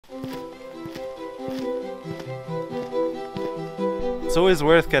It's always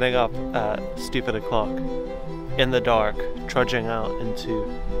worth getting up at stupid o'clock in the dark, trudging out into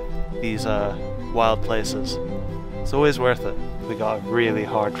these wild places. It's always worth it. We got a really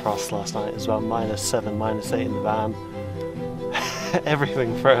hard frost last night. It was about -7, -8 in the van.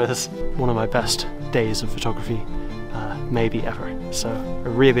 Everything froze. One of my best days of photography, maybe ever. So a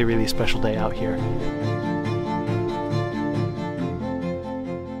really, really special day out here.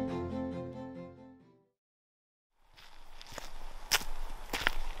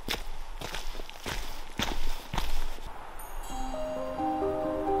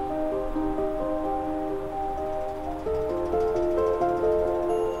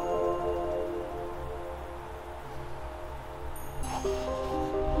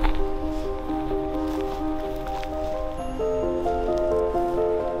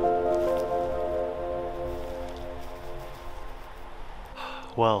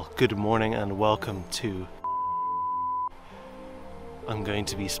 Well, good morning and welcome to... I'm going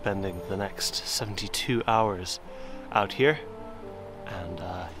to be spending the next 72 hours out here, and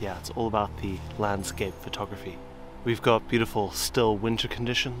yeah, it's all about the landscape photography. We've got beautiful still winter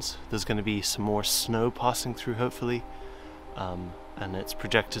conditions. There's going to be some more snow passing through hopefully, and it's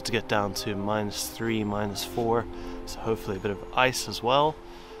projected to get down to -3, -4, so hopefully a bit of ice as well.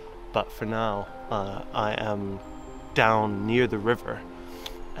 But for now, I am down near the river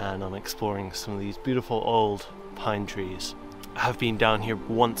and I'm exploring some of these beautiful old pine trees. I have been down here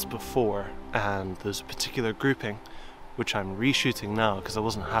once before, and there's a particular grouping which I'm reshooting now because I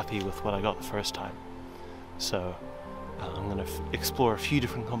wasn't happy with what I got the first time. So I'm going to explore a few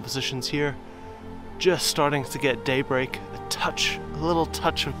different compositions here. Just starting to get daybreak, a little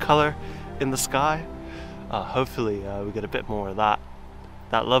touch of colour in the sky. Hopefully we get a bit more of that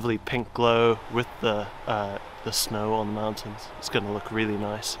lovely pink glow with the snow on the mountains. It's going to look really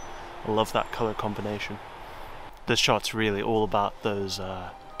nice. I love that colour combination. This shot's really all about those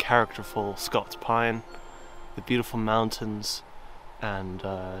characterful Scots pine, the beautiful mountains, and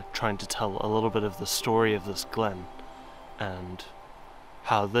trying to tell a little bit of the story of this glen and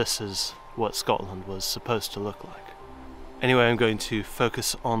how this is what Scotland was supposed to look like. Anyway, I'm going to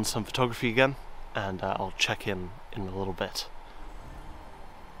focus on some photography again, and I'll check in a little bit.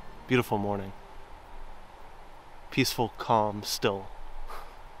 Beautiful morning. Peaceful, calm, still.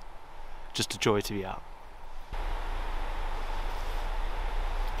 Just a joy to be out.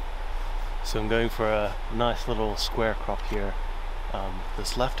 So I'm going for a nice little square crop here.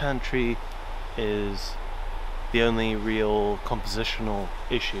 This left-hand tree is the only real compositional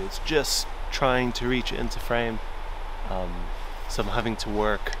issue. It's just trying to reach it into frame. So I'm having to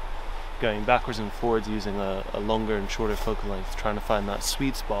work going backwards and forwards using a longer and shorter focal length, trying to find that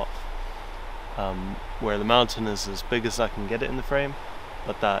sweet spot where the mountain is as big as I can get it in the frame,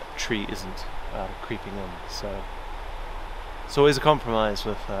 but that tree isn't creeping in. So it's always a compromise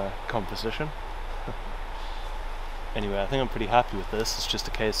with composition. Anyway, I think I'm pretty happy with this. It's just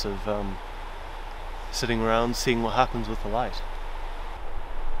a case of sitting around seeing what happens with the light.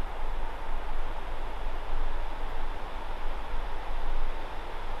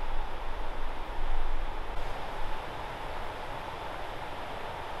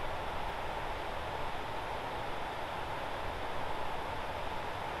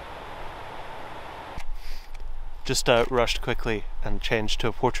 Just rushed quickly and changed to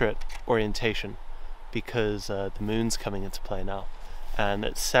a portrait orientation because the moon's coming into play now, and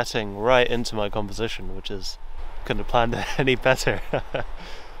it's setting right into my composition, which is, couldn't have planned it any better.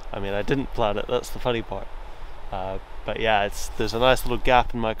 I mean, I didn't plan it, that's the funny part. But yeah, there's a nice little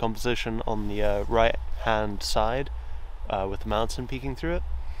gap in my composition on the right hand side with the mountain peeking through it,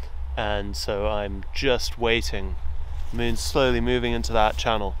 and so I'm just waiting. The moon's slowly moving into that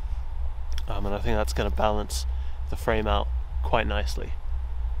channel, and I think that's going to balance the frame out quite nicely.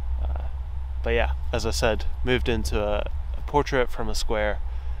 But yeah, as I said, moved into a portrait from a square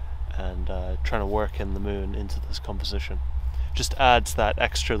and trying to work in the moon into this composition. Just adds that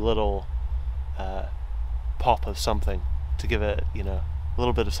extra little pop of something to give it, you know, a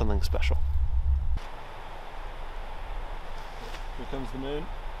little bit of something special. Here comes the moon.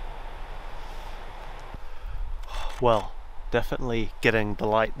 Well, definitely getting the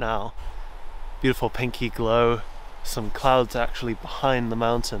light now. Beautiful pinky glow. Some clouds actually behind the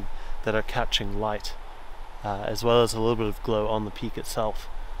mountain that are catching light, as well as a little bit of glow on the peak itself,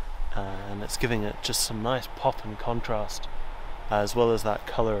 and it's giving it just some nice pop and contrast, as well as that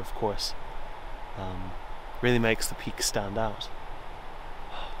colour, of course. Really makes the peak stand out.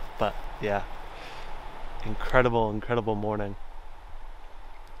 But yeah, incredible morning.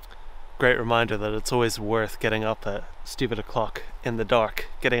 Great reminder that it's always worth getting up at stupid o'clock in the dark,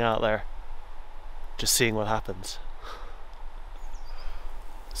 getting out there, just seeing what happens.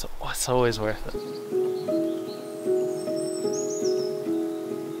 So it's always worth it.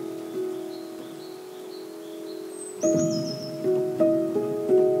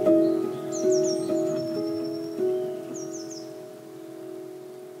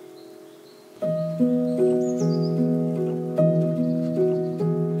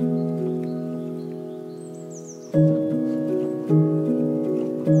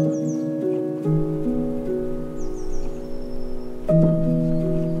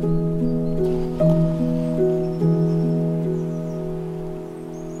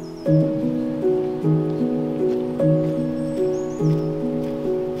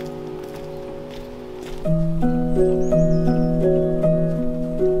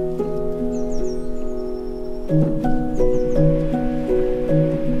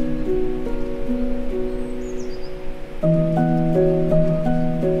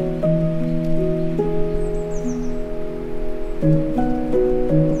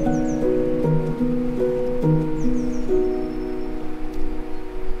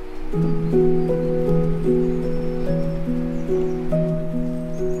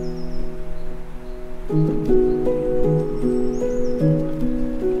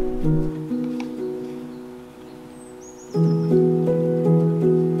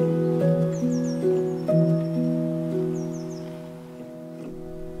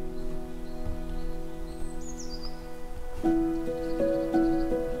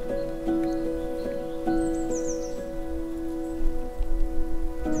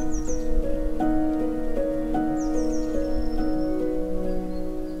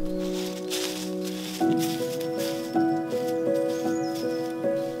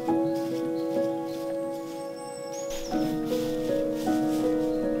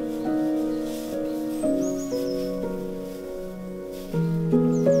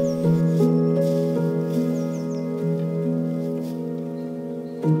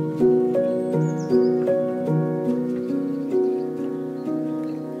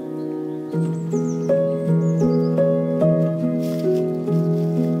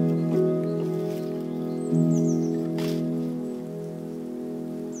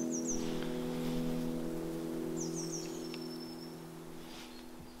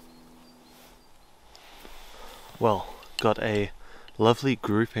 Well, got a lovely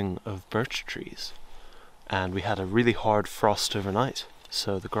grouping of birch trees, and we had a really hard frost overnight,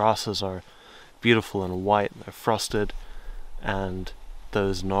 so the grasses are beautiful and white, they're frosted, and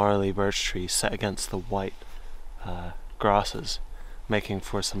those gnarly birch trees set against the white grasses, making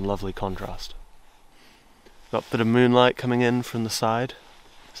for some lovely contrast. Got a bit of moonlight coming in from the side,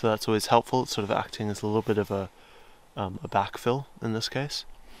 so that's always helpful. It's sort of acting as a little bit of a backfill in this case.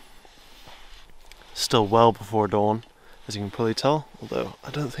 Still well before dawn, as you can probably tell, although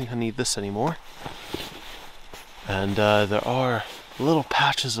I don't think I need this anymore. And there are little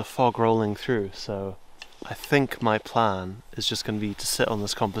patches of fog rolling through, so I think my plan is just going to be to sit on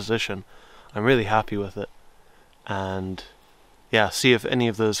this composition. I'm really happy with it, and yeah, see if any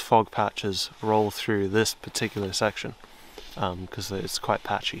of those fog patches roll through this particular section, because it's quite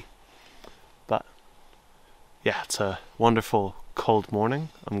patchy. But yeah, it's a wonderful cold morning.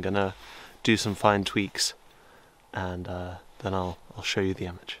 I'm gonna do some fine tweaks, and then I'll show you the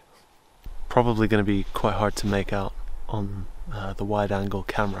image. Probably going to be quite hard to make out on the wide-angle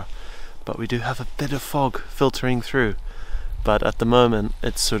camera, but we do have a bit of fog filtering through, but at the moment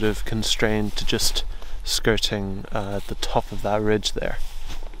it's sort of constrained to just skirting the top of that ridge there,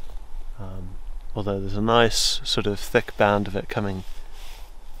 although there's a nice sort of thick band of it coming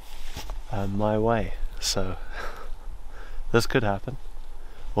my way, so this could happen.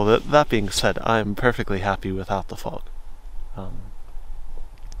 Well, that being said, I am perfectly happy without the fog.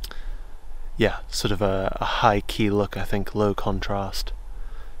 Yeah, sort of a high key look, I think, low contrast.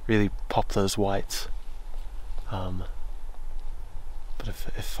 Really pop those whites. But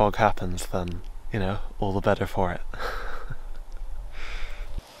if fog happens, then, you know, all the better for it.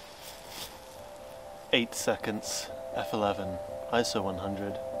 8 seconds, F11, ISO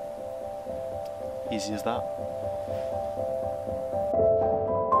 100. Easy as that.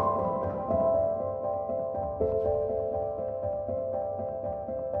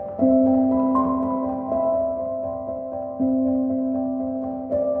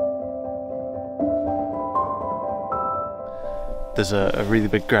 There's a really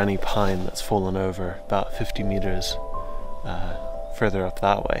big granny pine that's fallen over about 50 meters further up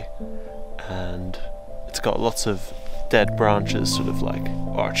that way, and it's got lots of dead branches sort of like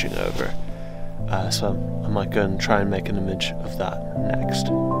arching over, so I might go and try and make an image of that next.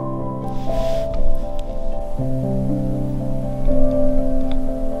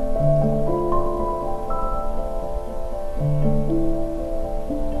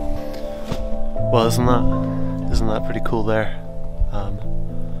 Well, isn't that pretty cool there?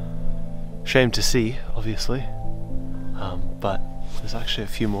 Shame to see, obviously, but there's actually a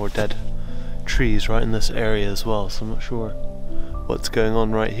few more dead trees right in this area as well, so I'm not sure what's going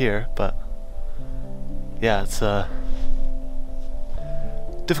on right here, but yeah, it's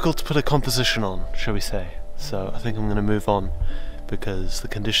difficult to put a composition on, shall we say. So I think I'm going to move on because the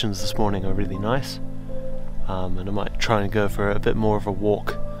conditions this morning are really nice, and I might try and go for a bit more of a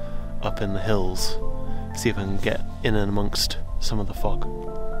walk up in the hills, see if I can get in and amongst some of the fog.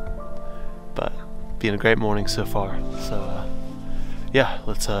 But been a great morning so far, so yeah,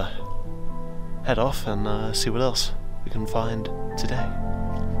 let's head off and see what else we can find today.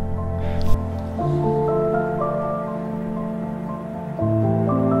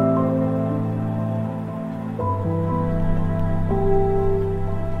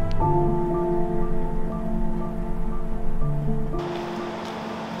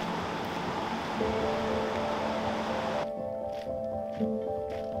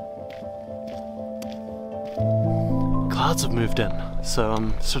 Clouds have moved in, so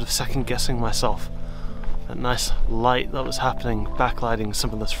I'm sort of second guessing myself. That nice light that was happening, backlighting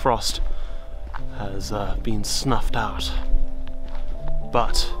some of this frost, has been snuffed out.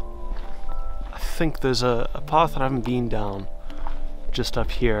 But I think there's a path that I haven't been down just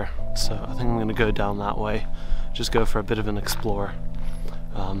up here, so I think I'm going to go down that way, just go for a bit of an explore.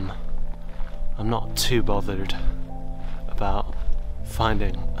 I'm not too bothered about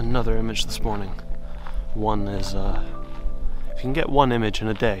finding another image this morning. One is, if you can get one image in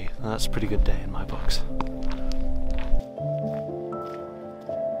a day, then that's a pretty good day in my books.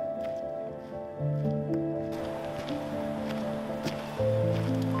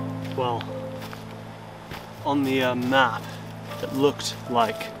 Well, on the map, it looked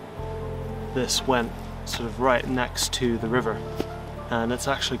like this went sort of right next to the river, and it's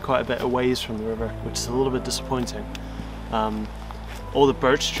actually quite a bit away from the river, which is a little bit disappointing. All the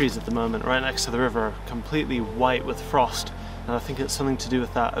birch trees at the moment right next to the river are completely white with frost, and I think it's something to do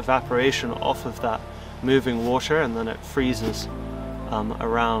with that evaporation off of that moving water, and then it freezes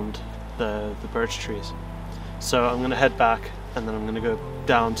around the birch trees. So I'm going to head back, and then I'm going to go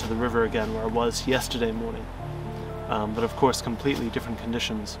down to the river again where I was yesterday morning, but of course completely different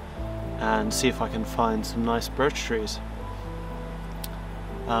conditions, and see if I can find some nice birch trees.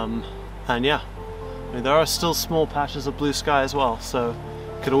 And yeah, I mean, there are still small patches of blue sky as well, so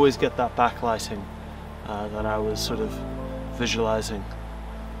you could always get that backlighting that I was sort of visualizing.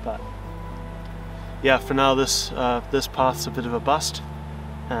 But yeah, for now this path's a bit of a bust,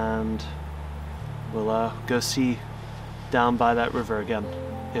 and we'll go see down by that river again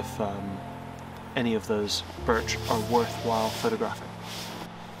if any of those birch are worthwhile photographing.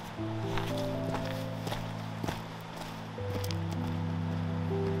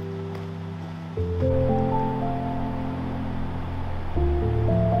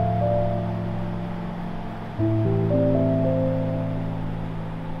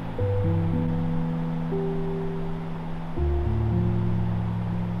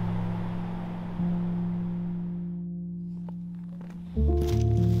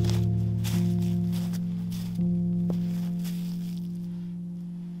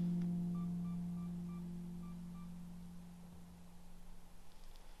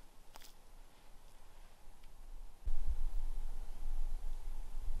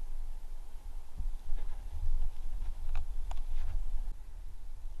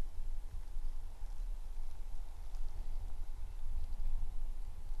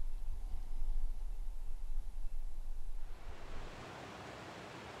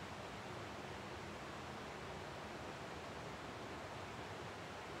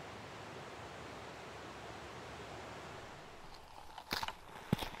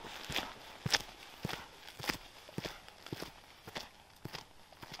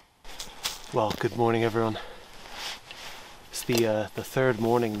 Well, good morning everyone. It's the third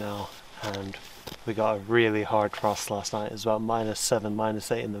morning now, and we got a really hard frost last night. It was about -7,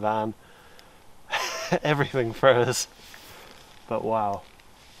 -8 in the van. Everything froze. But wow,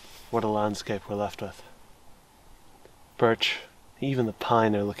 what a landscape we're left with. Birch, even the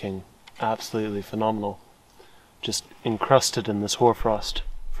pine are looking absolutely phenomenal. Just encrusted in this hoarfrost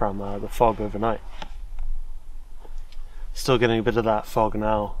from the fog overnight. Still getting a bit of that fog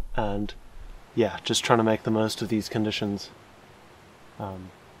now, and yeah, just trying to make the most of these conditions.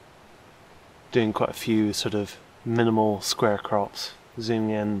 Doing quite a few sort of minimal square crops,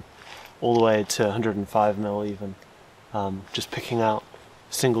 zooming in all the way to 105mm even. Just picking out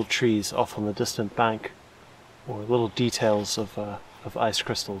single trees off on the distant bank, or little details of ice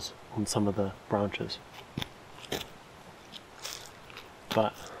crystals on some of the branches.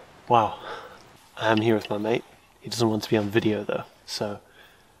 But wow, I am here with my mate. He doesn't want to be on video though, so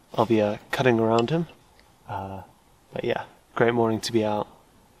I'll be cutting around him. But yeah, great morning to be out,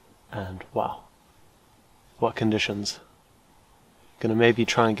 and wow, what conditions. Gonna maybe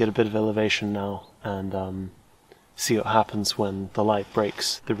try and get a bit of elevation now and see what happens when the light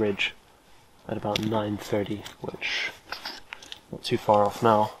breaks the ridge at about 9:30, which not too far off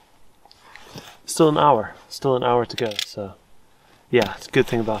now. Still an hour to go, so yeah, it's a good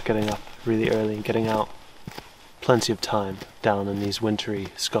thing about getting up really early and getting out plenty of time down in these wintry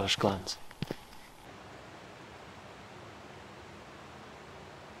Scottish glens.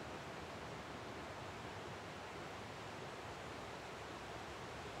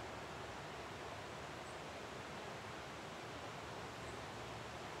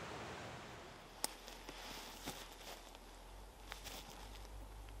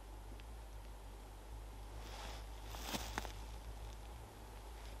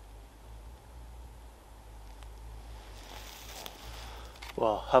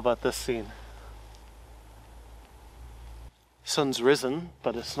 Well, how about this scene? Sun's risen,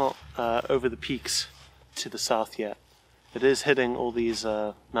 but it's not over the peaks to the south yet. It is hitting all these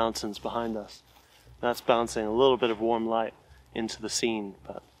mountains behind us. That's bouncing a little bit of warm light into the scene,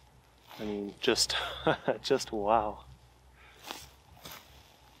 but I mean, just wow.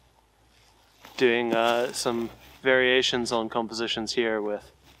 Doing some variations on compositions here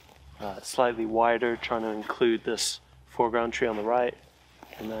with slightly wider, trying to include this foreground tree on the right,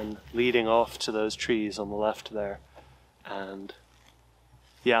 and then leading off to those trees on the left there. And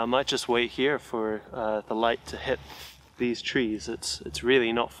yeah, I might just wait here for the light to hit these trees. It's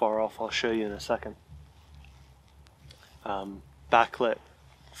really not far off. I'll show you in a second. Backlit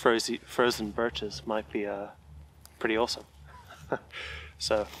frozen birches might be pretty awesome.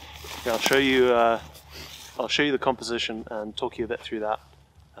 So yeah, I'll show you the composition and talk you a bit through that.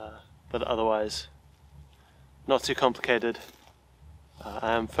 But otherwise, not too complicated.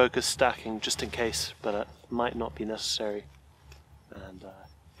 I am focus stacking just in case, but it might not be necessary. And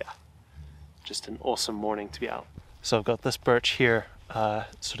yeah, just an awesome morning to be out. So I've got this birch here,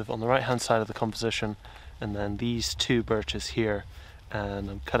 sort of on the right hand side of the composition, and then these two birches here, and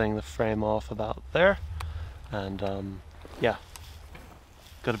I'm cutting the frame off about there. And yeah,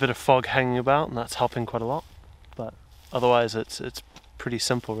 got a bit of fog hanging about, and that's helping quite a lot. But otherwise, it's pretty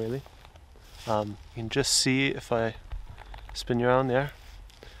simple, really. You can just see if I spin you around there,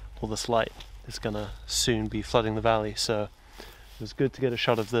 all this light is gonna soon be flooding the valley, so it was good to get a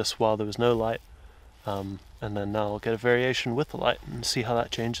shot of this while there was no light, and then now I'll get a variation with the light and see how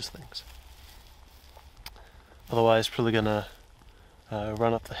that changes things. Otherwise, probably gonna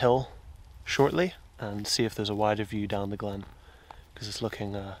run up the hill shortly and see if there's a wider view down the glen, because it's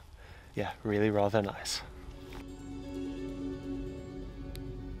looking yeah, really rather nice.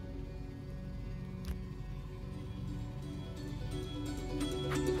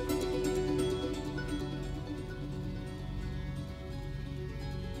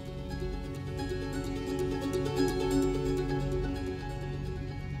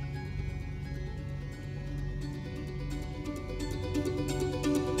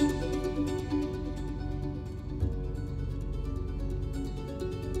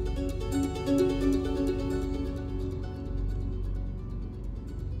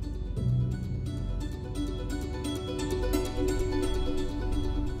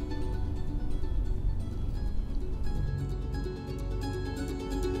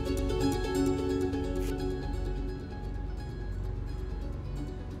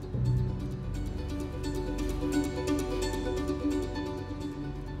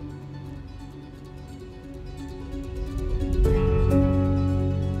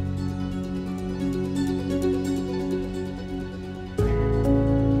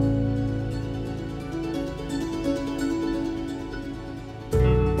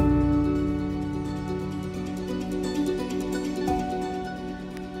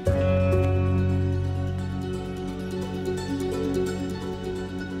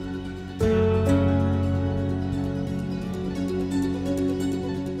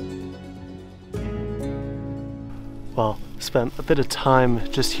 Well, spent a bit of time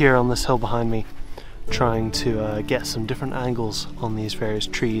just here on this hill behind me trying to get some different angles on these various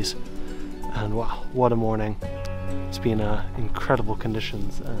trees, and wow, what a morning. It's been incredible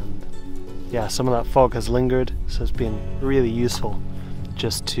conditions, and yeah, some of that fog has lingered, so it's been really useful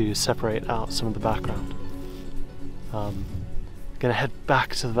just to separate out some of the background. Gonna head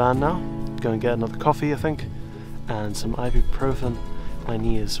back to the van now, go and get another coffee I think, and some ibuprofen. My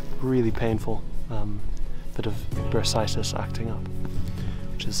knee is really painful. Bit of bursitis acting up,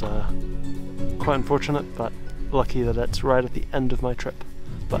 which is quite unfortunate, but lucky that it's right at the end of my trip.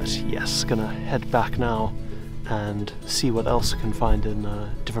 But yes, gonna head back now and see what else I can find in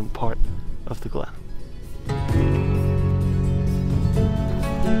a different part of the glen.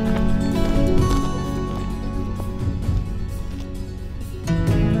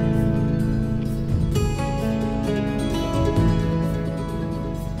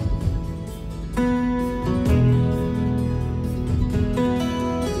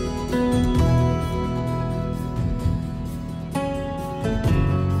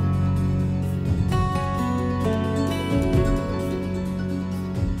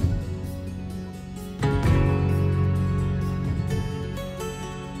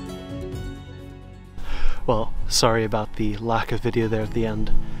 Well, sorry about the lack of video there at the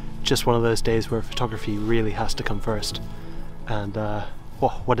end. Just one of those days where photography really has to come first. And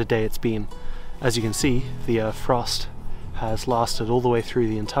what a day it's been. As you can see, the frost has lasted all the way through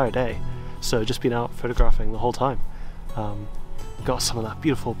the entire day. So just been out photographing the whole time. Got some of that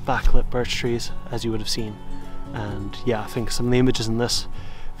beautiful backlit birch trees, as you would have seen. And yeah, I think some of the images in this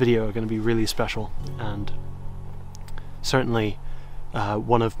video are going to be really special. And certainly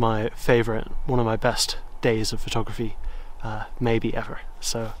one of my best days of photography maybe ever.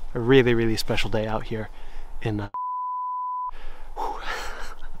 So a really, really special day out here in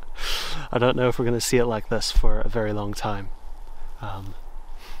I don't know if we're going to see it like this for a very long time.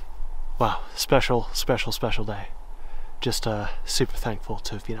 Wow, special day. Just super thankful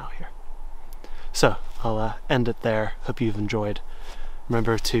to have been out here. So I'll end it there. Hope you've enjoyed.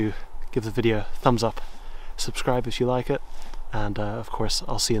 Remember to give the video a thumbs up, subscribe if you like it, and of course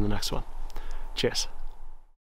I'll see you in the next one. Cheers.